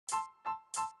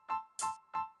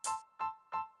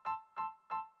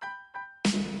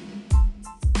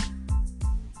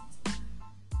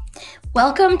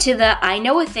Welcome to the I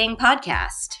Know a Thing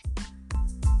podcast.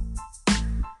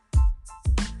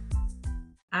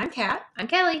 I'm Kat. I'm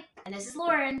Kelly. And this is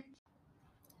Lauren.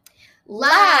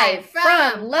 Live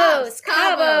from Los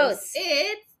Cabos.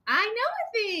 It's I Know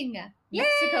a Thing.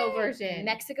 Mexico Yay! version.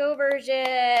 Mexico version.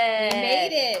 We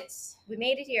made it. We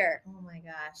made it here. Oh my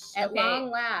gosh. At long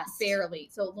last. Barely.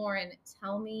 So Lauren,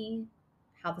 tell me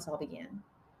how this all began.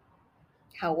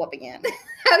 How what began?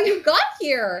 How you got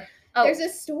here. Oh. There's a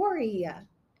story.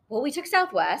 Well, we took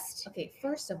Southwest. Okay,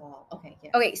 first of all, yeah.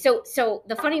 Okay, so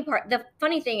the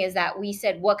funny thing is that we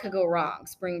said what could go wrong?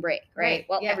 Spring break, right?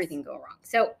 Well, yes. Everything go wrong.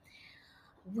 So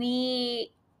 3:30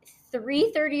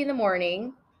 in the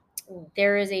morning,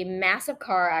 there is a massive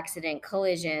car accident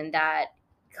collision that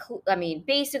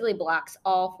basically blocks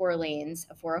all 4 lanes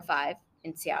of 405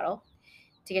 in Seattle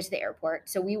to get to the airport.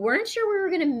 So we weren't sure we were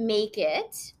going to make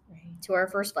it to our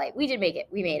first flight. We did make it.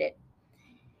 We made it.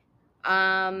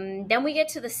 Then we get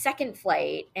to the second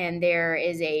flight, and there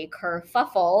is a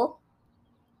kerfuffle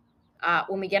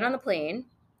when we get on the plane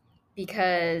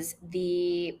because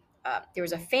there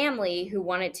was a family who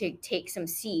wanted to take some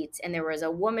seats, and there was a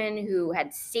woman who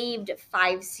had saved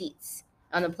 5 seats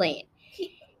on the plane.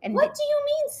 And what do you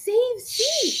mean save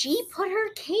seats? She put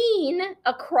her cane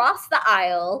across the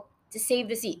aisle to save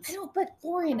the seats. I know, but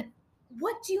Lauren,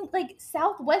 what do you like?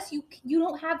 Southwest, you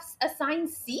don't have assigned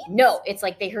seats? No, it's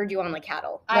like they heard you on the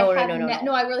cattle. No, I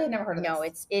really had never heard of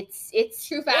this. No, it's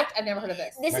true fact. I've never heard of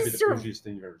this. This might is be the cringiest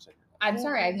thing you've ever said. I'm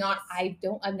sorry, I've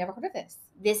never heard of this.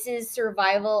 This is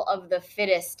survival of the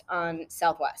fittest on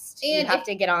Southwest. And you have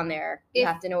to get on there. You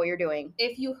have to know what you're doing.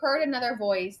 If you heard another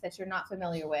voice that you're not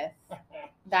familiar with,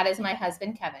 that is my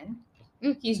husband, Kevin.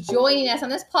 He's joining us on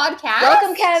this podcast.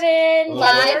 Welcome, Kevin.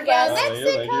 Live from Mexico.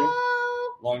 Mexico.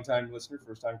 Long-time listener,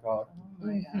 first-time caller. Oh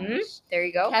my gosh. There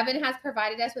you go. Kevin has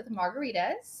provided us with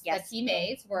margaritas that he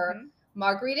made. We're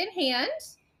margarita in hand.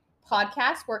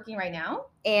 Podcast working right now.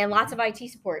 And lots of IT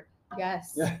support.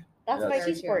 Yes. Yeah. Lots of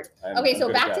IT support. Okay,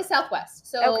 so back to Southwest.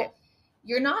 So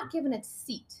you're not given a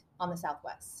seat on the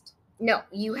Southwest. No,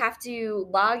 you have to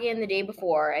log in the day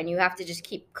before, and you have to just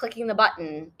keep clicking the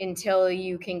button until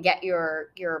you can get your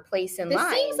place in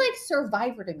line. This seems like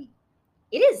Survivor to me.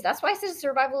 It is. That's why I said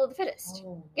survival of the fittest.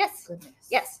 Oh, yes. Goodness.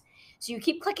 Yes. So you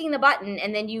keep clicking the button,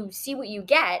 and then you see what you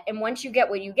get. And once you get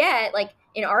what you get, like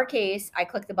in our case, I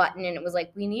clicked the button, and it was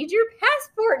like, we need your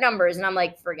passport numbers. And I'm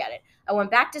like, forget it. I went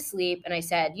back to sleep, and I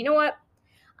said, you know what?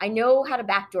 I know how to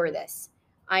backdoor this.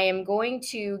 I am going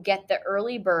to get the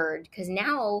early bird, because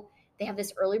now they have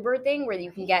this early bird thing where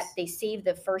you can they save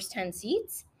the first 10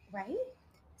 seats. Right.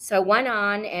 So I went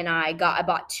on and I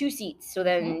bought 2 seats. So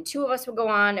then 2 of us would go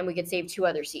on and we could save 2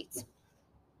 other seats.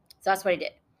 So that's what I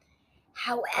did.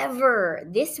 However,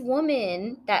 this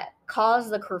woman that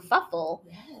caused the kerfuffle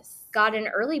got an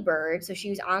early bird. So she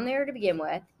was on there to begin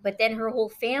with, but then her whole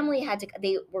family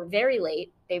they were very late.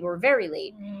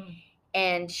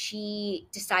 And she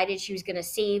decided she was going to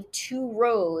save 2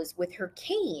 rows with her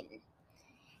cane.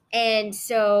 And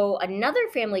so another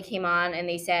family came on and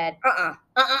they said,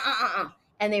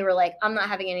 And they were like, I'm not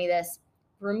having any of this.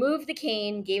 Removed the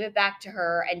cane, gave it back to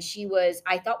her. And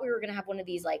I thought we were going to have one of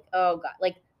these, like, oh God,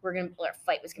 like our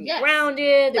flight was going to be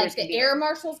grounded. Like the air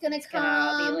marshal's going to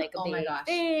come. Be like a big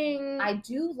thing. I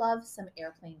do love some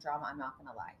airplane drama. I'm not going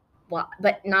to lie. Well,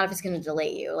 but not if it's going to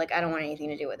delay you. Like, I don't want anything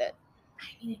to do with it.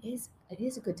 I mean, it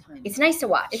is a good time. It's nice to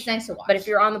watch. But if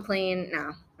you're on the plane,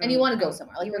 no. And you want to go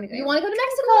somewhere. Like, you want to go to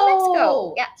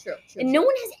Mexico. Yeah. True. And no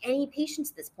one has any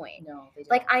patience at this point. No, they don't.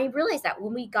 Like, I realized that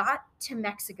when we got to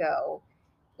Mexico,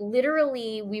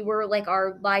 literally we were like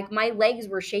my legs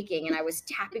were shaking and I was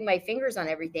tapping my fingers on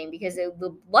everything because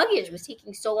the luggage was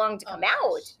taking so long to come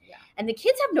out. Yeah. And the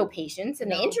kids have no patience and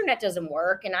the internet doesn't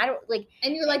work and I don't like.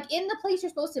 And you're like in the place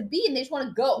you're supposed to be and they just want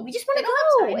to go. We just want to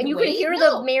go. And you can hear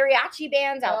the mariachi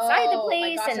bands outside the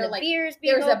place and the beers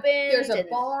being opened. There's a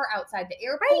bar outside the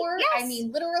airport. Right, yes. I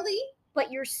mean, literally.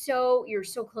 But you're so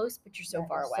close, but you're so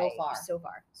far away. So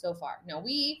far. No,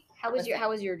 How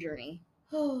was your journey?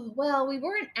 Oh, well, we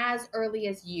weren't as early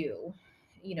as you.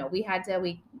 You know, we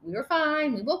were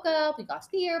fine. We woke up, we got to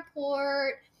the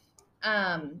airport.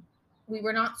 We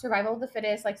were not survival of the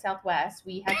fittest like Southwest.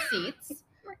 We had seats.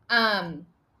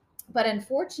 But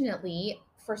unfortunately,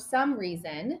 for some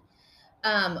reason,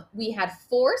 we had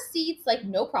 4 seats, like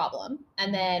no problem.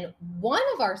 And then one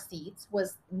of our seats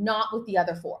was not with the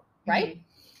other 4, right? Mm-hmm.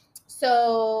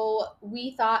 So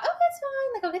we thought, oh, that's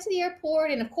fine. Like, I'll get to the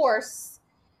airport. And of course,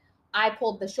 I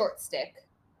pulled the short stick,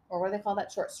 or what do they call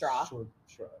that? Short straw. Short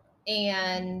straw.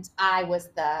 And I was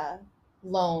the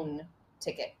lone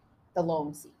ticket, the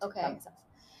lone seat. Okay. By myself.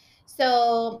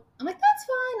 So I'm like, that's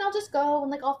fine. I'll just go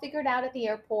and like I'll figure it out at the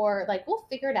airport. Like we'll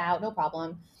figure it out, no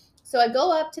problem. So I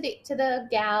go up to the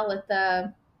gal at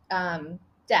the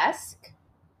desk,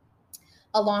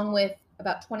 along with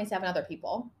about 27 other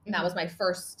people, and that was my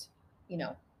first,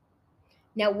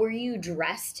 Now, were you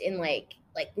dressed in like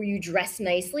were you dressed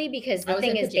nicely? Because I the was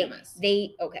thing in is, pajamas.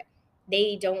 they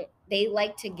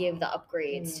like to give the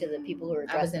upgrades to the people who are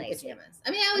dressed I was in nicely. pajamas.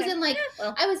 I mean, I was in like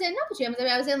I was in not pajamas. I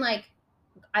mean, I was in like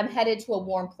I'm headed to a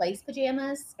warm place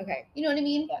pajamas. Okay. You know what I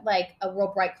mean? Yeah. Like a real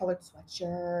bright colored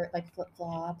sweatshirt, like flip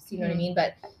flops. You know what I mean?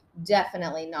 But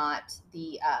definitely not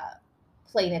the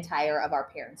plain attire of our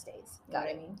parents' days. You know what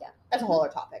I mean? Yeah. That's a whole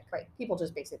other topic, right? People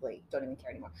just basically don't even care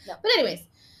anymore. No. But anyways,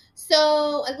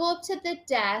 so I go up to the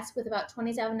desk with about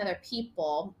 27 other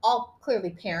people, all clearly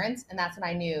parents, and that's when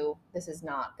I knew this is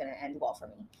not going to end well for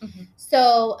me. Mhm.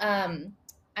 So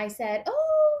I said,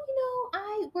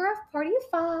 we're a party of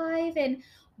 5, and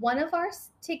one of our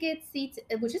ticket seats,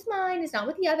 which is mine, is not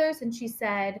with the others. And she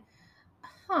said,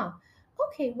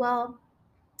 okay, well,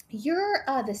 you're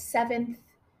the 7th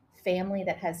family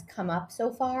that has come up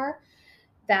so far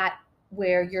that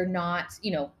where you're not,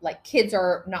 like kids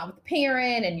are not with the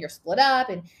parent and you're split up.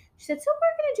 And she said, so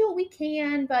we're going to do what we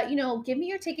can, but, give me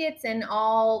your tickets and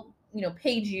I'll,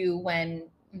 page you when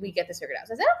we get this figured out.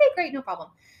 So I said, okay, great, no problem.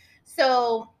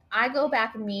 So I go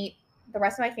back and meet the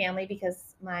rest of my family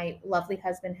because my lovely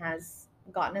husband has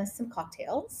gotten us some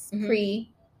cocktails,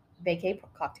 pre-vacay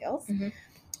cocktails. Mm-hmm.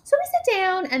 So we sit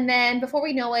down, and then before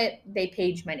we know it, they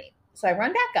page my name. So I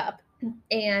run back up,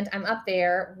 and I'm up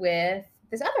there with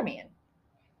this other man.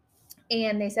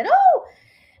 And they said, oh,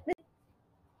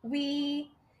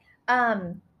 we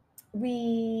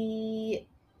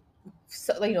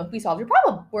solved your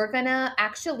problem. We're gonna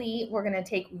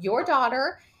take your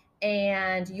daughter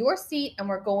and your seat, and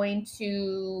we're going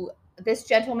to, this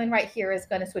gentleman right here is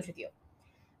going to switch with you.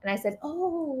 And I said,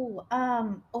 oh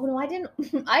no, I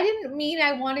didn't mean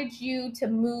I wanted you to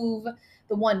move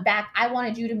the one back. I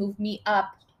wanted you to move me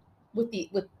up with the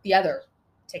other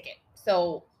ticket.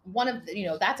 So one of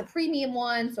the, that's a premium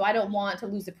one. So I don't want to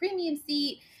lose a premium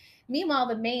seat. Meanwhile,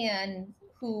 the man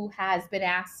who has been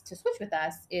asked to switch with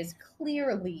us is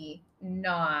clearly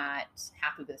not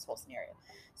happy with this whole scenario.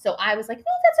 So I was like, no,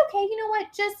 that's okay. You know what?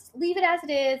 Just leave it as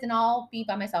it is and I'll be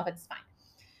by myself. It's fine.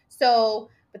 So,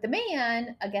 but the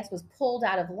man, I guess, was pulled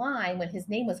out of line when his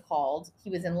name was called. He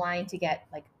was in line to get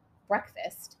like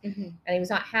breakfast and he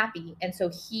was not happy. And so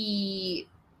he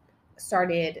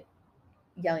started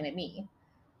yelling at me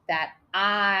that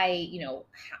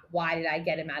why did I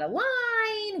get him out of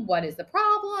line? What is the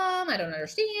problem? I don't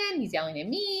understand. He's yelling at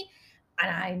me. And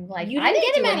I'm like, I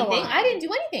didn't do anything. I didn't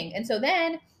do anything. And so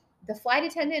then the flight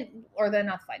attendant, or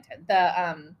not the flight attendant,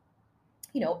 the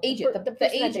agent, the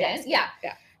agent,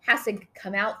 has to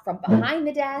come out from behind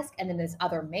the desk. And then this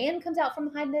other man comes out from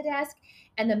behind the desk,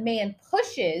 and the man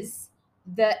pushes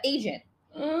the agent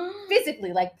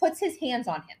physically, like puts his hands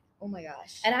on him. Oh my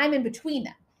gosh. And I'm in between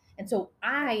them. And so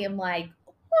I am like,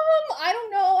 I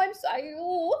don't know. I'm sorry.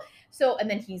 So, and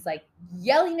then he's like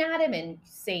yelling at him and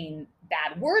saying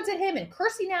bad words at him and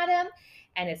cursing at him.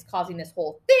 And it's causing this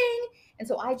whole thing. And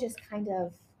so I just kind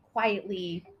of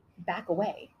quietly back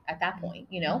away at that point,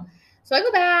 So I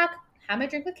go back, have my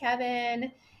drink with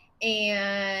Kevin,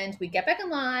 and we get back in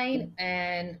line,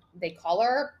 and they call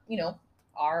our,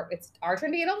 it's our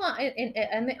turn to get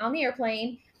on the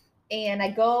airplane. And I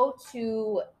go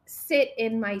to sit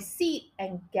in my seat,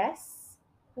 and guess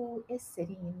who is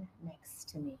sitting next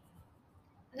to me?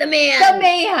 The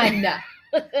man.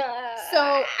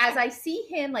 So as I see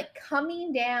him like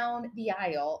coming down the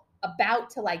aisle, about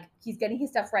to like, he's getting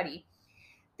his stuff ready,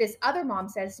 this other mom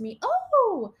says to me,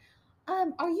 oh,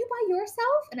 are you by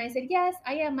yourself? And I said, yes,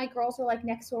 I am. My girls are like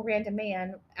next to a random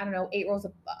man, I don't know, 8 rows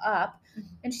up.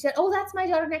 And she said, oh, that's my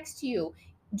daughter next to you.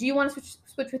 Do you want to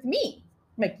switch with me?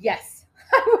 I'm like, yes,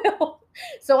 I will.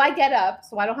 So I get up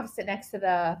so I don't have to sit next to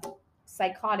the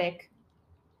psychotic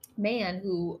man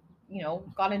who,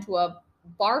 got into a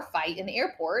bar fight in the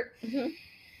airport.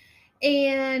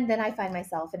 And then I find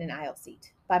myself in an aisle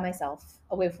seat by myself,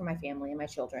 away from my family and my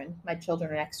children. My children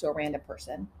are next to a random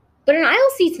person. But an aisle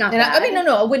seat's not bad.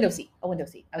 No, a window seat. I was in a window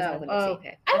seat.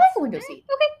 Okay. I like a window seat.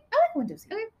 Okay. I like a window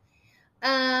seat. Okay.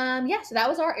 So that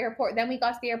was our airport. Then we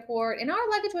got to the airport, and our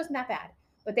luggage wasn't that bad.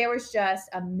 But there was just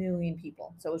a million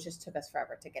people. So it just took us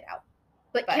forever to get out.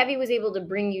 But Kevy was able to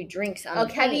bring you drinks on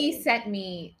the plane. Kevy sent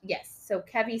me, yes. So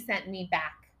Kevy sent me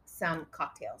back some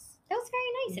cocktails. That was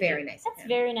very nice. Very nice. That's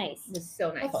very nice. It was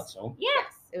so nice. I thought so.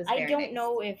 Yes. It was I don't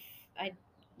know if I'd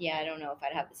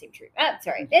have the same treatment.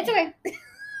 Sorry. It's okay.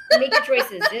 Make your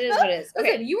choices. It is what it is.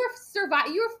 Okay. Listen, you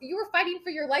were fighting for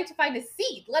your life to find a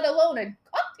seat, let alone a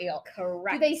cocktail.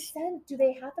 Correct. Do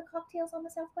they have the cocktails on the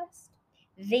Southwest?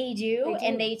 They do, They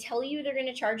and do. they tell you they're going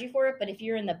to charge you for it, but if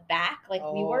you're in the back, like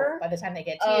we were, by the time they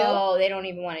get to oh, they don't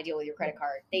even want to deal with your credit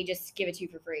card. They just give it to you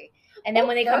for free. And then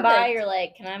when they come by, perfect. you're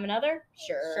like, can I have another?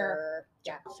 Sure. Sure.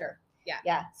 Yeah, sure.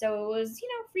 Yeah. So it was,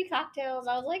 free cocktails.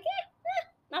 I was like,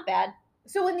 not bad.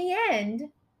 So in the end,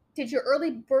 did your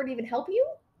early bird even help you?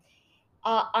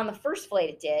 On the first flight,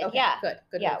 it did. Okay, Yeah. Good.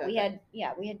 Yeah, good, we good.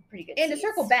 had pretty good And seats. to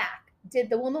circle back,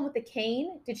 did the woman with the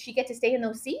cane, did she get to stay in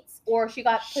those seats or she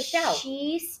got pushed out?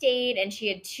 She stayed and she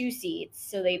had 2 seats.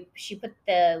 So the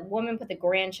woman put the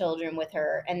grandchildren with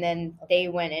her, and then they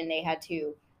went and they had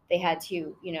to,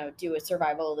 do a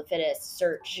survival of the fittest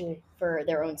search for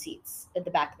their own seats at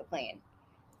the back of the plane.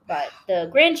 But the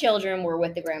grandchildren were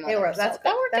with the grandmother. They were. So That's good.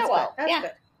 that worked That's out well. Good. That's Yeah.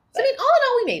 good. So I mean, all in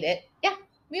all, we made it. Yeah.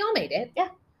 We all made it. Yeah.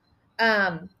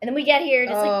 And then we get here, and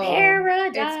it's like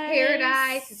paradise. It's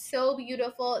paradise. It's so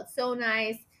beautiful. It's so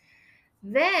nice.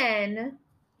 Then,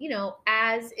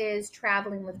 as is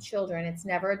traveling with children, it's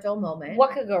never a dull moment.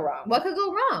 What could go wrong? What could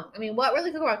go wrong? I mean, what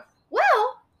really could go wrong?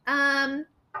 Well,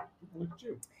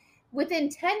 within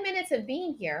 10 minutes of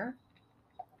being here,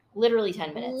 Literally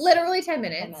 10 minutes. Literally 10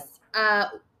 minutes.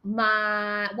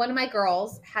 One of my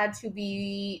girls had to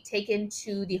be taken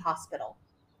to the hospital.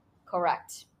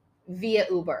 Correct. Via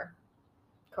Uber.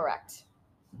 Correct.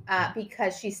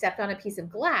 Because she stepped on a piece of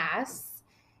glass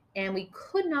and we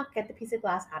could not get the piece of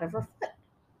glass out of her foot.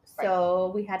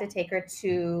 So we had to take her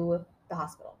to the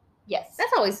hospital. Yes.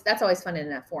 That's always fun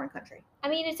in a foreign country. I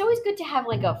mean, it's always good to have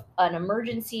like an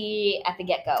emergency at the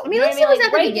get-go. I mean, let's see what's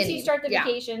at the right beginning. as you start the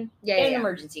vacation, get an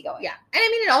emergency going. Yeah. And I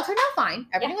mean, it all turned out fine.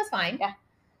 Everything was fine.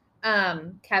 Yeah.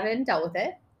 Kevin dealt with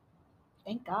it.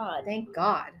 Thank God. I mean,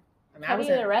 Kevin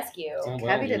to the rescue.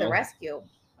 Kevin to the rescue.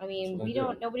 I mean,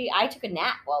 I took a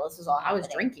nap while this was all happening. I was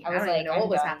drinking. I was don't even know what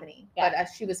was happening. Yeah. But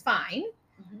she was fine.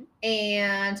 Mm-hmm.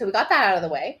 And so we got that out of the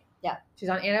way. Yeah. She's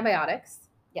on antibiotics.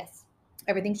 Yes.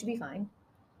 Everything should be fine.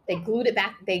 They glued it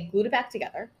back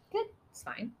together. Good. It's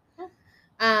fine.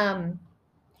 Yeah.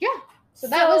 So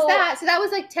that was that. So that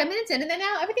was like 10 minutes in, and then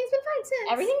now everything's been fine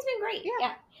since. Everything's been great.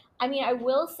 Yeah. I mean, I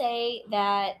will say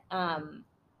that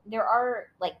there are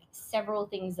like several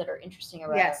things that are interesting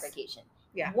about our vacation.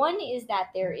 Yeah. One is that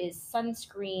there is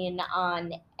sunscreen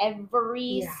on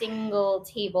every single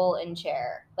table and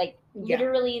chair. Like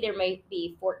literally there might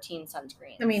be 14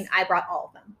 sunscreens. I mean, I brought all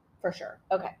of them for sure.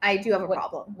 Okay. I do have a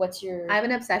problem. What's your... I have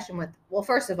an obsession with, well,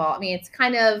 first of all, I mean, it's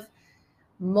kind of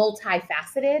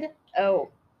multifaceted. Oh.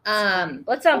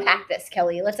 Let's unpack this,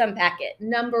 Kelly. Let's unpack it.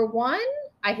 Number one,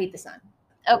 I hate the sun.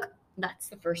 Okay. That's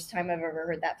the first time I've ever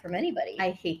heard that from anybody. I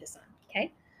hate the sun.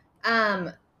 Okay.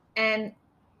 And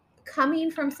coming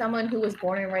from someone who was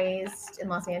born and raised in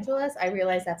Los Angeles, I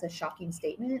realize that's a shocking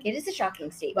statement. It is a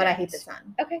shocking statement. But I hate the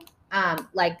sun. Okay.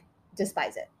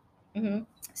 Despise it. Mm-hmm.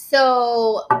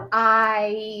 So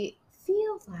I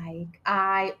feel like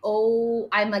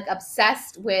I'm like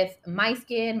obsessed with my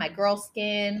skin, my girl's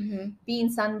skin, being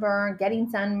sunburned, getting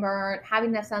sunburned, having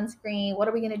enough sunscreen. What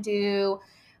are we going to do?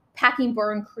 Packing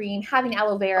burn cream, having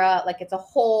aloe vera, like it's a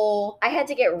whole... I had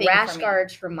to get rash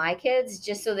guards for my kids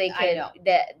just so they could,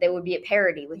 that they would be at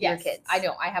parity with your kids. I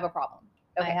know. I have a problem.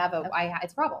 Okay.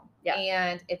 It's a problem. Yeah.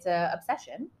 And it's a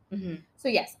obsession. Mm-hmm. So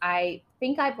yes, I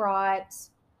think I brought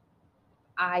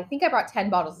 10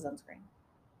 bottles of sunscreen.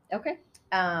 Okay.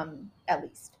 At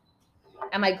least.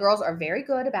 And my girls are very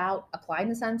good about applying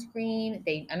the sunscreen.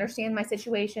 They understand my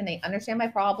situation. They understand my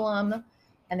problem.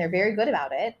 And they're very good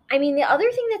about it. I mean, the other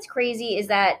thing that's crazy is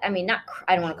that, I mean,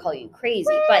 I don't want to call you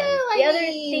crazy, but the other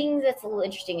thing that's a little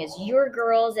interesting is your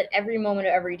girls at every moment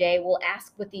of every day will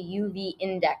ask what the UV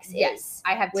index is. Yes,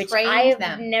 I have trained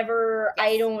them.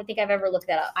 I don't think I've ever looked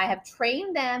that up. I have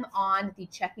trained them on the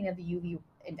checking of the UV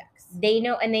index. They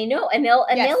know, and they'll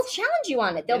challenge you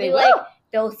on it. They'll be like,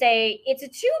 they'll say, it's a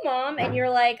 2, Mom. And you're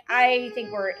like, I think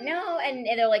no. And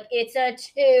they're like, it's a 2.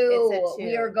 It's a 2.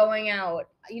 We are going out.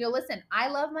 Listen, I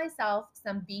love myself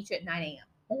some beach at 9 a.m.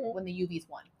 when the UV's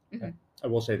 1. Mm-hmm. I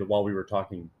will say that while we were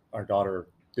talking, our daughter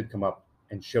did come up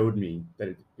and showed me that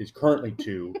it is currently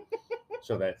 2,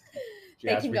 so that she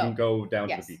asked we can go down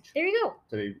to the beach. There you go.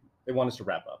 So they want us to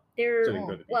wrap up. So they can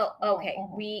go to the beach. Well, okay.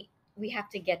 We have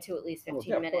to get to at least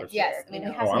 15 minutes. Yes. I mean,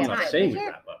 I'm not saying we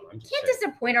wrap up. You can't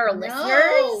disappoint our listeners.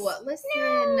 No, listen.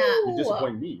 You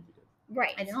disappoint me.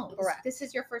 Right. I know. Correct. This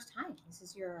is your first time. This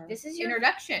is your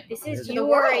introduction.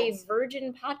 You are a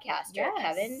virgin podcaster,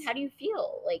 Kevin. How do you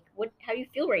feel? How do you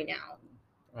feel right now?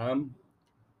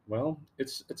 Well,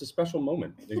 it's a special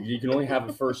moment. You can only have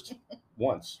a first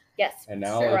once. Yes. And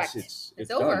now correct. it's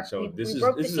over. done. So We this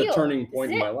broke is the a seal. turning This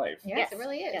point is in it. my life. Yes, it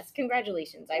really is. Yes,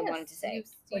 congratulations. I wanted to say.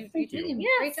 Thank You you. did.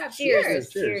 Yes. Great job. Cheers.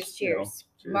 Cheers. You know, Cheers.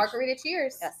 cheers. Margarita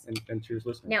cheers. Yes. And cheers,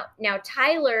 listening. Now,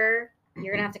 Tyler,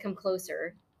 you're gonna have to come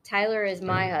closer. Tyler is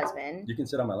my husband. You can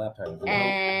sit on my lap, Tyler.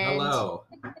 And Hello.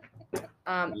 he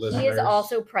is Listeners.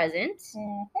 also present.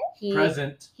 He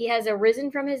Present. he has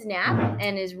arisen from his nap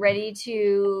and is ready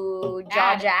to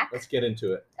jaw Add. jack. Let's get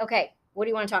into it. Okay, what do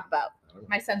you want to talk about?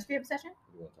 My son's fear obsession.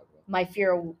 What do you want to talk about? My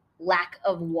fear of lack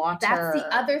of water. That's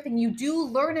the other thing. You do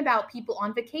learn about people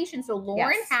on vacation. So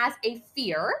Lauren Yes. has a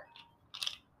fear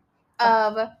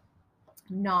of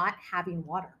not having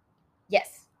water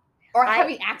Yes. or I-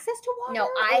 having access to water. No,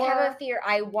 I have or- a fear.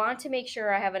 I want to make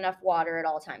sure I have enough water at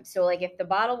all times. So, like, if the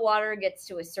bottled water gets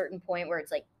to a certain point where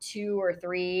it's like 2 or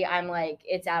 3, I'm like,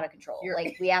 it's out of control. You're-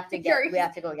 Like, we have to You're- we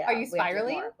have to go get. are out. you We have to get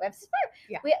spiraling? more. We have to spiral.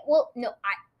 Yeah. Well, no,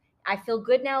 I feel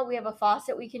good now. We have a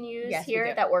faucet we can use Yes, we here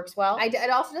do. that works well. It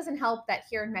also doesn't help that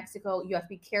here in Mexico you have to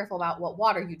be careful about what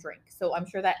water you drink. So I'm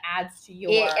sure that adds to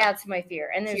your. It adds to my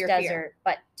fear. And to there's your desert. fear.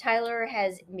 But Tyler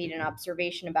has made an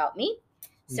observation about me.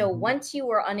 So Mhm. once you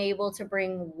were unable to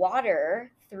bring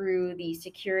water through the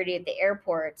security at the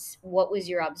airports, what was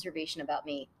your observation about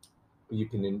me? You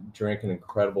can drink an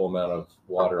incredible amount of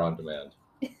water on demand.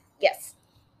 Yes.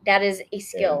 That is a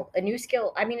skill, a new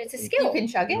skill. I mean, it's a You skill. You can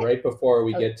chug it. Right before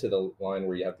we Oh. get to the line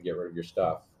where you have to get rid of your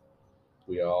stuff,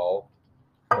 we all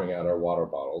bring out our water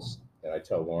bottles, and I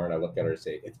tell Lauren, I look at her and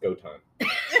say, "It's go time,"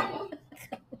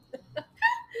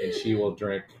 and she will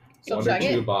drink So 1 or chug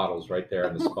 2 it. bottles right there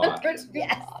on the spot.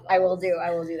 Yes, I will do.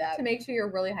 I will do that. To make sure you're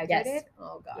really hydrated. Yes.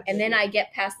 Oh gosh. And then I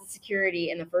get past the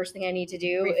security, and the first thing I need to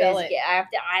do Refill is it. I have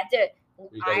to.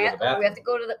 You gotta go to the we have to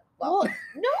go to the. Well, Well,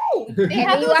 no. and They then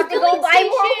have you those have to go filling buy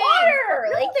more stations. water.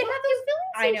 No, Like they you have have those to-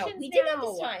 filling I know. stations We did that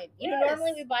this now. time. You know, Yes.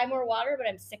 normally we buy more water, but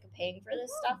I'm sick of paying for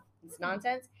this stuff. It's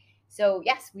nonsense. So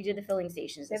yes, we did the filling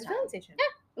stations They have this a time. filling station.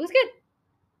 It was good.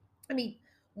 I mean,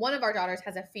 one of our daughters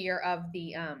has a fear of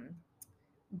the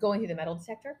going through the metal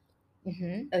detector,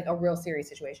 Mm-hmm. like a real serious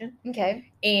situation.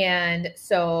 Okay. And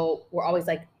so we're always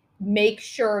like, make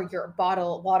sure your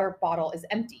water bottle is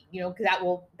empty, because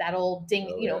that'll ding,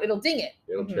 Oh, it'll ding it.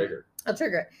 It'll Mhm. trigger. I'll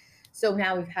trigger it. So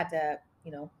now we've had to,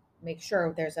 make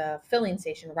sure there's a filling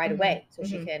station right Mhm. away so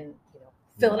she Mhm. can,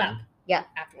 fill it up. Yeah.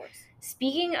 Afterwards.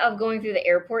 Speaking of going through the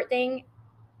airport thing,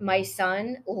 my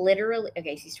son literally,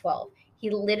 okay, he's 12. He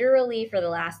literally, for the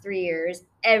last 3 years,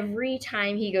 every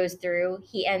time he goes through,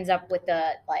 he ends up with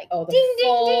the Oh, the ding, ding,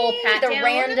 full ding, pat the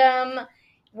down?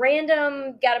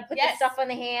 random, got to put Yes. the stuff on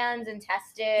the hands and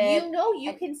test it.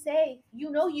 You can say,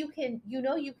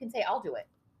 I'll do it.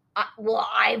 Well,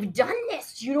 I've done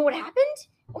this. Do you know what happened?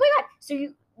 Oh my God.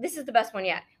 So this is the best one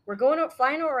yet. We're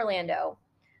flying to Orlando.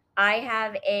 I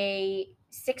have a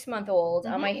 6-month-old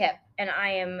on my hip, and I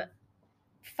am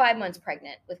 5 months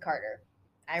pregnant with Carter.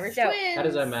 Irish So- twins. How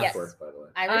does that math Yes. work, by the way?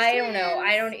 Irish I don't know.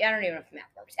 I don't even know if math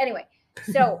works. Anyway,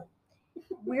 so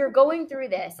we were going through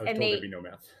this, I was and told there'd be no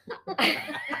math.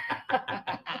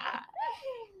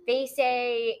 they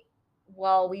say,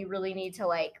 well, we really need to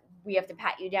we have to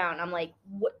pat you down. I'm like,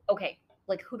 what? Okay,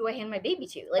 like who do I hand my baby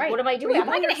to? Like, Right. what am I doing? Were you I'm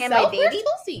not by going to hand my yourself? Where's baby.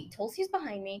 Tulsi? Tulsi's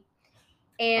behind me.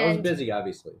 I was And busy,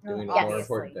 obviously, doing yes, more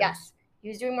important things. yes, he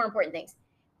was doing more important things.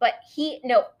 But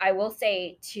I will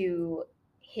say to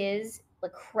his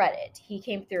credit, he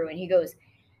came through and he goes,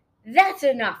 that's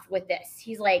enough with this.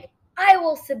 He's like, I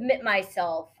will submit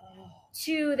myself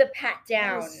to the pat That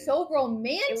down. was so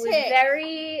romantic. It was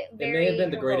very, It very may have been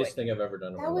the heroic. greatest thing I've ever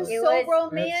done in my That was life. It so was-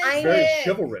 romantic. It's I very know.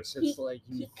 chivalrous. It's He- like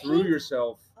you he threw came-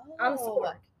 yourself. I'm Oh.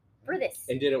 sore for this.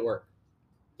 And did it work?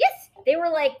 Yes, they were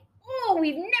like, oh,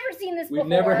 we've never seen this We've before.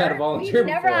 never had a volunteer We've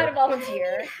never had a before."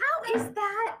 volunteer. How is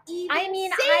that even I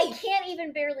mean, I can't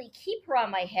even barely keep her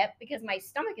on my hip because my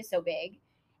stomach is so big.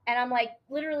 And I'm like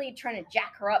literally trying to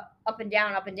jack her up and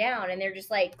down. And they're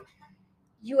just like,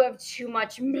 you have too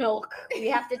much milk. We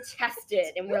have to test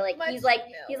it. And we're like, Much he's like,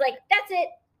 milk.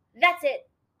 that's it.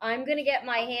 I'm going to get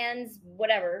my hands,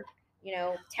 whatever,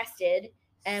 tested.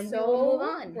 And so we'll move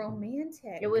on.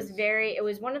 Romantic. It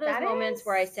was one of those That moments is-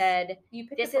 where I said, You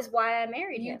picked this the- is why I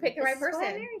married you him. picked the right This is why I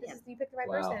person. married him. You picked the right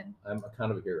Wow. person. I'm a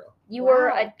kind of a hero. You were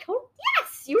Wow. a total,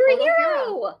 yes, you were Total a hero.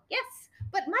 hero. Yes.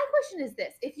 But my question is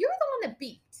this: if you're the one that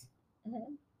beeped,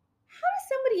 Mhm. how does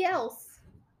somebody else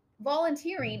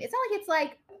volunteering? It's not like it's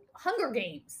like Hunger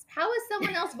Games. How is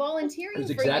someone else volunteering It was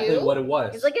for exactly you? what it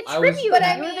was. It's like a I was- tribute. But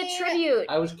I you were the mean- tribute.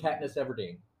 I was Katniss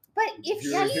Everdeen. But if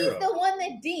You're a she's hero. the one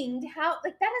that dinged, how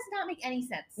that does not make any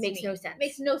sense. to Makes me. no sense.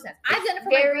 Makes no sense. I've done it for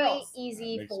my Very girls.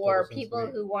 easy That makes for total sense to people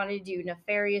me. who want to do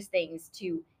nefarious things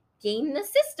to game the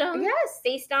system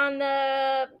based on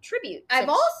the tribute. I've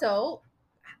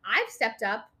stepped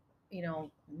up,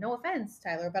 no offense,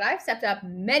 Tyler, but I've stepped up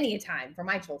many a time for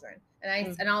my children.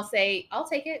 And I'll say, I'll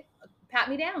take it, pat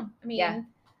me down. I mean,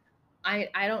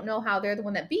 I don't know how they're the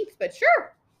one that beeps, but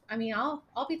sure. I mean, I'll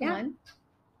be the one.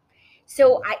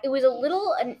 So it was a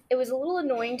little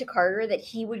annoying to Carter that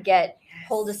he would get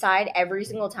pulled aside every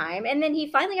single time. And then he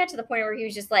finally got to the point where he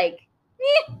was just like,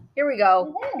 here we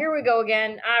go. Here we go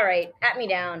again. All right, pat me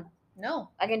down. No,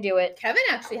 I can do it. Kevin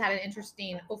actually had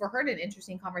overheard an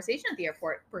interesting conversation at the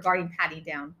airport regarding patting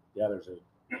down. Yeah, there's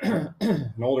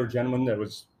an older gentleman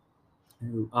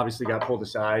who obviously got pulled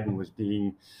aside and was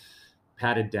being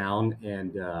patted down,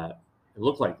 and it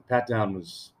looked like the pat down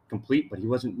was complete, but he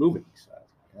wasn't moving. So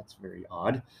that's very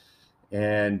odd.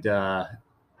 And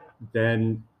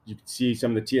then you could see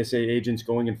some of the TSA agents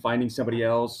going and finding somebody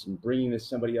else and bringing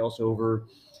somebody else over,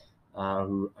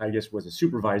 who I guess was a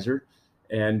supervisor.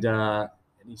 And I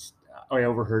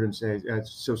overheard him say,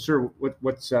 "So, sir,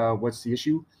 what's the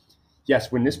issue?"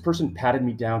 "Yes, when this person patted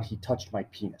me down, he touched my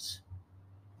penis."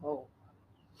 Oh.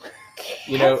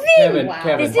 Kevin,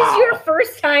 this is your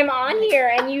first time on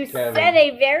here, and you said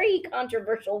a very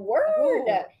controversial word.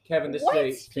 Kevin, this is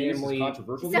a family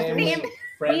controversial. Family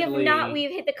friendly.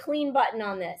 We've hit the clean button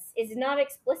on this. It's not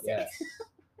explicit. Yes.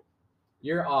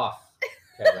 You're off,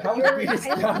 Kevin. One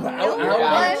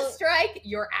strike,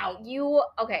 you're out.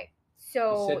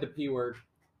 So you said the P word.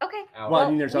 Okay. Out.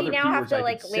 Well, there's we other now P have words to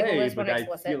I could label say, this one but I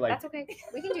explicit. feel like- That's okay.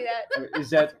 We can do that. Is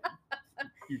that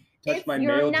you touched my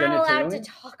You're male not genitalia? allowed to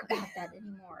talk about that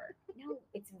anymore. No,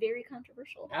 it's very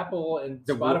controversial. Apple and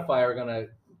Spotify are gonna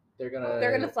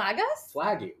flag us.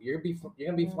 flag you. You're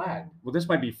gonna be flagged. Well, this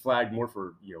might be flagged more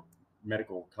for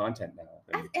medical content now.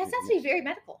 It's actually very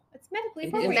medical. It's medically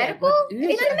appropriate. Medical? It is.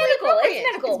 It's medical.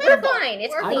 It's medical. We're fine.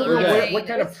 It's We're I don't clean. know fine. what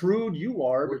kind of prude you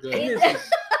are. We're but good. it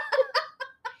is-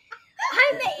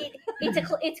 It's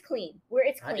clean.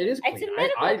 It's clean. It is clean. It's a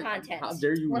medical I- content. How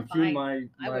dare you We're impugn fine. my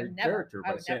I would never. character I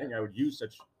by would saying never. I would use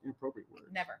such inappropriate words?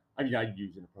 Never. I mean, I'd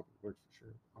use inappropriate words for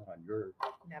sure. Not on your.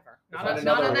 Never. Find Not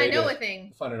another on way I know to- a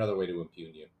thing. Find another way to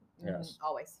impugn you. Yes.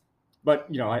 Always. But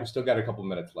I've still got a couple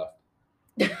minutes left.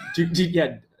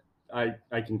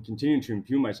 I can continue to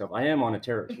impugn myself. I am on a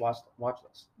terrorist watch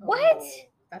list. What? Oh,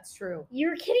 that's true.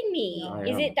 You're kidding me. I Is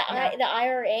am. it the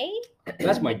IRA?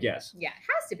 That's my guess. Yeah, it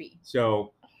has to be.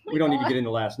 So my we don't need to God. get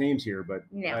into last names here, but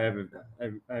No. I have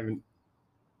an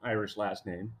Irish last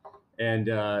name, and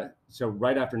so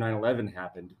right after 9/11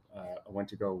 happened, I went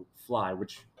to go fly.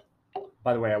 Which,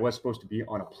 by the way, I was supposed to be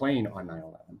on a plane on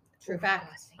 9/11. True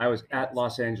fact. I was at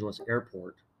Los Angeles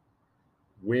Airport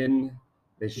when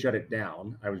they shut it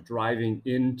down. I was driving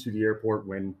into the airport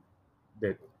when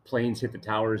the planes hit the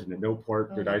towers, and at no part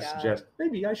Oh did my I God. suggest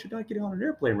maybe I should not get on an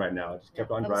airplane right now. I just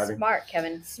kept on That was driving. smart,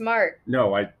 Kevin. Smart.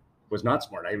 No, I was not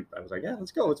smart. I was like, yeah,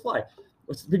 let's go, let's fly.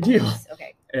 What's the big deal?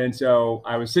 Okay. And so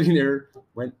I was sitting there,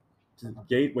 went to the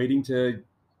gate, waiting to,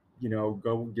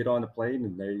 go get on the plane,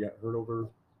 and they got heard over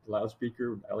the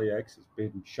loudspeaker. LAX has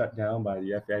been shut down by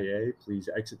the FAA. Please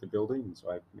exit the building. And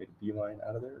so I made a beeline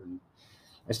out of there, and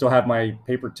I still have my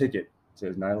paper ticket. It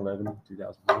says 9/11,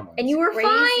 2001. And you were Crazy.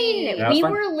 fine. Yeah, I was We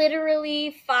fine. were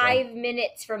literally 5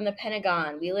 minutes from the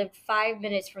Pentagon. We lived 5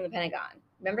 minutes from the Pentagon.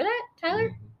 Remember that, Tyler?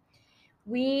 Mm-hmm.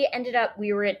 We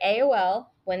were at AOL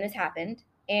when this happened,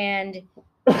 and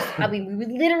I mean, we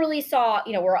literally saw,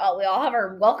 we all have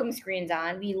our welcome screens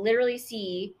on. We literally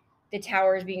see the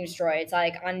towers being destroyed. It's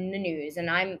like on the news, and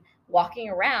I'm walking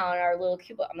around our little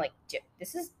cubicle. I'm like,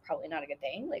 this is probably not a good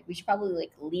thing. Like, we should probably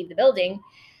leave the building.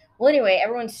 Well, anyway,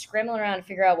 everyone's scrambling around to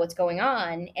figure out what's going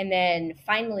on, and then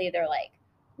finally they're like,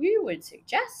 we would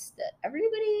suggest that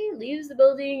everybody leaves the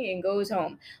building and goes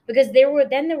home, because there were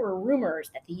rumors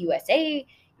that the USAA,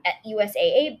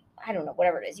 I don't know,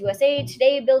 whatever it is, USA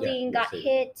Today building got USA.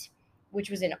 hit, which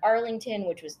was in Arlington,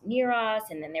 which was near us,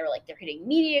 and then they were like, they're hitting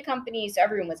media companies, so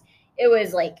it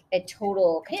was like a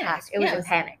total Panic, catastrophe. It was a yes.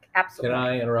 panic, absolutely. Can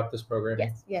I interrupt this program?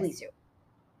 Yes, Yes. please do.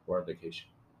 We're on vacation.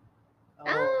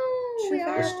 Oh, true we fact.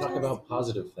 are. Let's talk about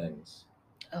positive things.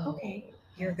 Okay,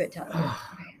 you're a good Tyler.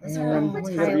 Okay, let's Yeah. talk about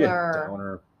Poor You gotta be a Tyler.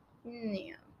 downer.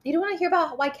 Yeah. You don't want to hear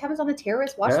about why Kevin's on the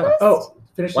terrorist watch Yeah. list? Oh,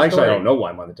 finish the Well, actually, story. I don't know why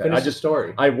I'm on the test. Finish the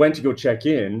story. I went to go check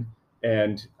in,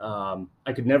 and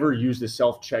I could never use the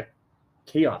self-check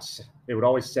kiosk. It would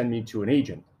always send me to an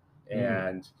agent,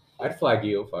 and I'd flag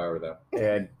you if I were them.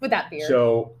 and With that beard.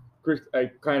 so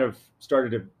I kind of started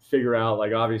to figure out,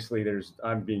 like, obviously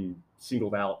I'm being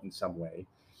singled out in some way,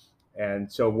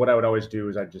 and so what I would always do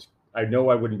is I know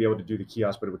I wouldn't be able to do the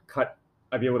kiosk, but it would cut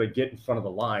I'd be able to get in front of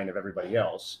the line of everybody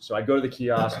else. So I'd go to the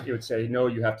kiosk. It would say, no,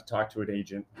 you have to talk to an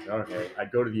agent. Okay.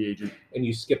 I'd go to the agent. And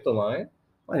you skip the line?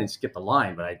 Well, I didn't skip the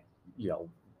line, but I,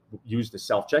 use the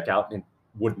self-checkout and it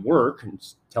wouldn't work and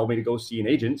tell me to go see an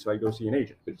agent. So I'd go see an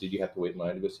agent. But did you have to wait in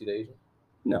line to go see the agent?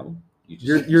 No.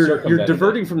 You're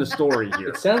diverting from the story here.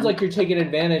 It sounds like you're taking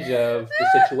advantage of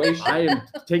the situation. I am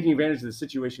taking advantage of the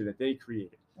situation that they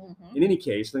created. Mhm. In any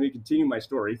case, let me continue my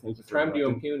story. Thank you for Trying to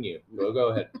interrupting. impugn you. Go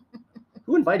ahead.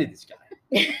 Who invited this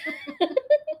guy?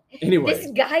 Anyway, This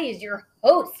guy is your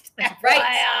host. That's right.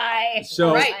 FYI.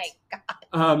 So- Right.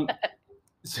 A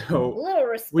so little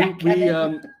respect.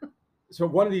 Kevin. so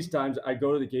one of these times I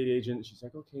go to the gate agent and she's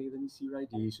like, okay, let me see your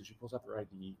ID. So she pulls out her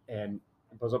ID and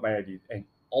pulls up my ID, and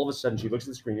all of a sudden she looks at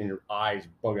the screen and her eyes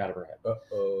bug out of her head.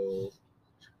 Uh-oh.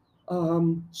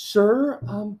 Sir,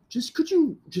 could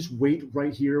you just wait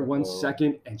right here 1 Uh-oh.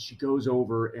 second? And she goes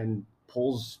over and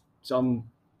pulls some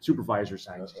supervisor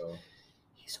signs. Uh-oh.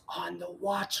 He's on the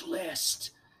watch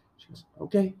list. She goes,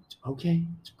 okay, it's okay.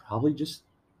 It's probably just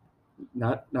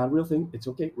not a real thing. It's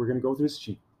okay. We're gonna go through this.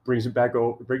 She brings her back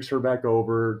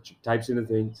over. She types in the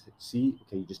thing. See,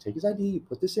 okay, you just take his ID. You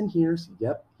put this in here. See,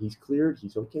 yep, he's cleared.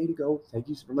 He's okay to go. Thank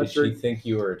you so much. Did she think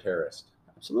you were a terrorist?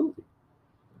 Absolutely.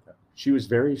 Okay. She was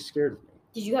very scared of me.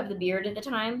 Did you have the beard at the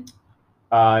time?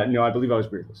 No, I believe I was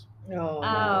beardless. No.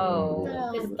 Oh,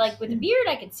 No. because like with the beard,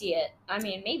 I could see it. I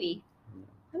mean, maybe.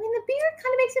 I mean, the beard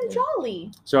kind of makes him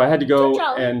jolly. So I had to go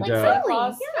Jolly, and like Santa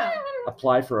Claus. Yeah.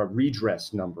 apply for a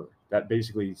redress number that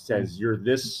basically says you're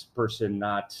this person,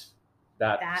 not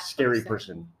that scary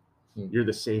person. You're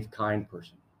the safe, kind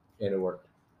person. And it worked.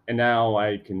 And now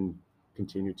I can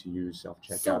continue to use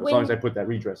self-checkout So as long as I put that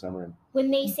redress number in.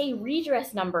 When they say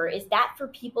redress number, is that for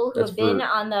people who That's have been for-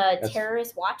 on the that's-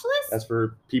 terrorist watch list? That's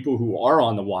for people who are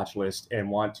on the watch list and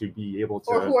want to be able to.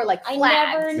 Or who are like I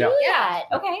flagged. never knew that.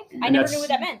 Okay, I And never that's- knew what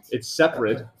that meant. It's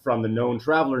separate from the known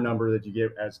traveler number that you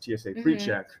get as TSA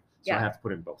pre-check. So Yeah. I have to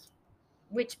put in both.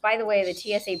 Which, by the way, the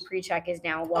TSA pre-check is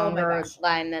now longer gosh.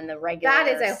 line than the regular. That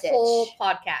is a stitch. whole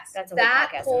podcast. That's a whole that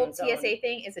podcast whole on its own. TSA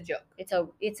thing is a joke. It's a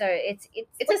It's a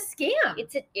scam.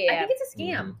 it's a I yeah think it's a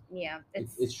scam. yeah.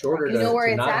 It's shorter You know where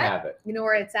to it's not at? have it. You know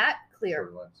where it's at? Clear.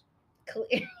 Shorter lines.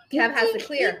 clear. Kev has the Keep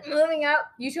clear. moving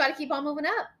up. You just got to keep on moving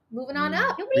up. Moving on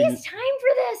up. Nobody has time for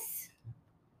this.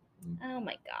 Mm. Oh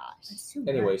my gosh. That's too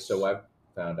Anyway, much. so I've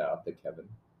found out that Kevin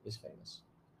is famous.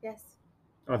 Yes.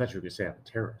 Oh, I thought you were going to say I'm a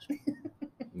terrorist.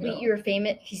 No. Wait, you're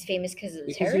famous. He's famous because of the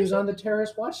Because he was terrorism. on the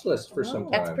terrorist watch list for some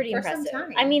time. That's pretty For some impressive.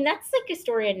 time. I mean, that's like a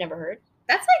story I'd never heard.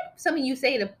 That's like something you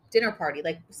say at a dinner party,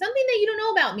 like something that you don't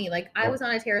know about me. Like I Oh. was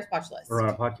on a terrorist watch list Or on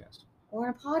a podcast. or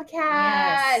a podcast.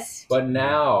 Yes. But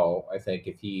now, I think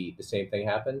if the same thing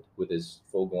happened with his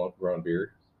full-grown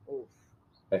beard, Oof.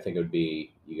 I think it would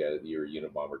be your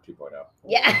Unabomber 2.0.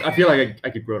 Yeah. I feel like I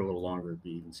could grow it a little longer. It'd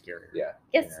be even scarier. Yeah,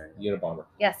 Yes. Unabomber.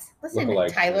 Yes. Listen,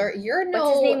 Look-alike. Tyler, you're What's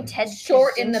no his name? Ted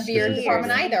short in the beard Kaczynski.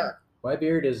 department either. My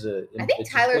beard is I think it's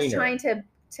Tyler's tweener. trying to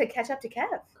catch up to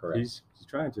Kev. Correct. He's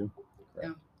trying to.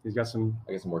 Yeah. He's got some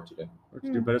I got some work to do. work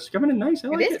to do, but it's coming in nice. I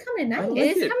like It it. is coming in I nice. like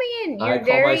It is it. coming in. You're I call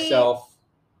very. myself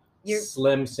you're-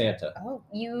 Slim Santa. Oh,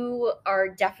 You are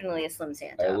definitely a Slim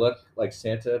Santa. I look like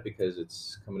Santa because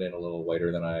it's coming in a little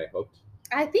whiter than I hoped.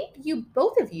 I think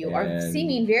both of you are And-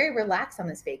 seeming very relaxed on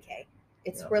this vacay.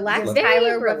 It's Yeah. relaxed You're very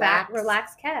Tyler, relaxed.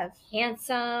 relaxed Kev.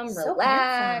 Handsome, So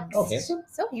relaxed. Oh, handsome?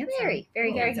 So handsome. Very,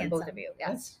 very Oh, handsome, handsome. both of you.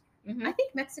 Yes. Mhm. I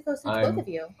think Mexico suits I'm- both of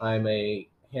you. I'm a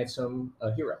handsome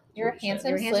hero. is You're what a saying. handsome,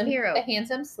 You're a handsome slim hero. A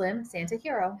handsome, slim Santa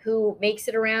hero. Who makes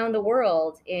it around the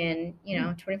world in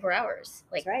 24 hours?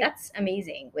 Like That's right. that's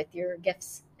amazing with your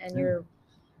gifts and your.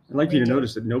 I'd like you to Thank you.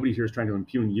 notice that nobody here is trying to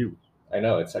impugn you. I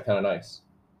know, it's kind of nice.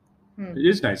 It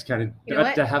is nice, kind of, You know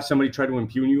what? to have somebody try to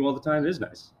impugn you all the time. It is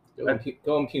nice.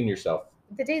 Go impugn yourself.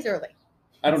 The day's early.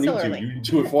 I don't Still need to. early. You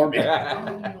do it for me. I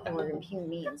don't know what the word impugn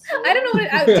means. I don't know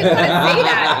what I didn't want to say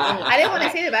that. I didn't want to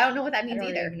say that, but I don't know what that I means don't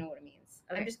either. even know what it means.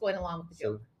 I'm just going along with the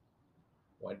joke.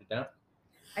 So, wind it down.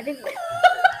 I think.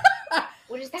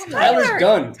 What does that mean? Tyler's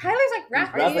done. Tyler's like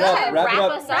wrap, Wrap it it up, up. wrap it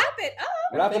up. us up? Wrap it up.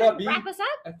 Wrap it up, B. Wrap us up.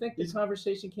 I think the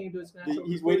conversation came to its natural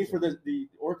He's waiting for the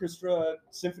orchestra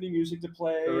symphony music to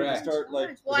play Correct. to start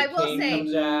like. Well, I The will cane say,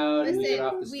 comes out and we get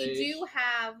off the listen, we stage. do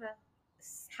have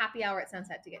happy hour at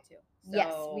sunset to get to. Yes,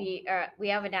 So- we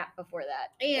have a nap before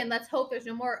that. And let's hope there's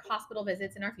no more hospital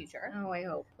visits in our future. Oh, I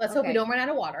hope. Let's hope we Okay. don't run out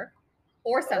of water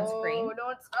or sunscreen. Oh,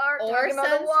 don't start Or talking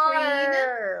about the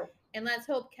water. And let's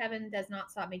hope Kevin does not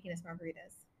stop making us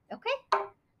margaritas. Okay,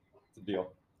 It's a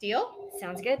deal. Deal?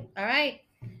 sounds good. All right.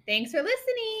 Thanks for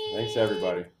listening. Thanks,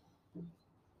 everybody.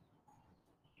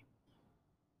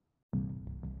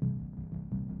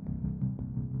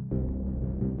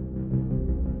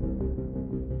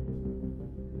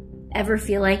 Ever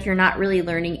feel like you're not really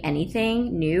learning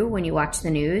anything new when you watch the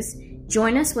news?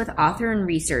 Join us with author and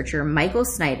researcher Michael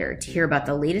Snyder to hear about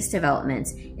the latest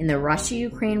developments in the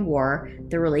Russia-Ukraine war,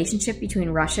 the relationship between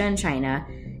Russia and China,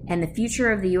 and the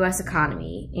future of the U.S.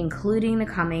 economy, including the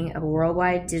coming of a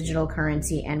worldwide digital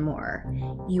currency and more.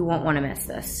 You won't want to miss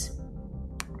this.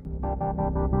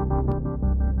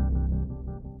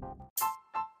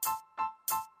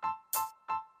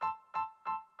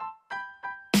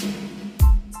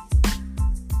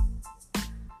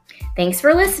 Thanks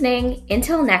for listening.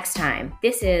 Until next time,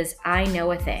 this is I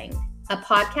Know a Thing, a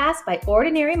podcast by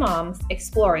ordinary moms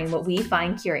exploring what we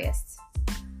find curious.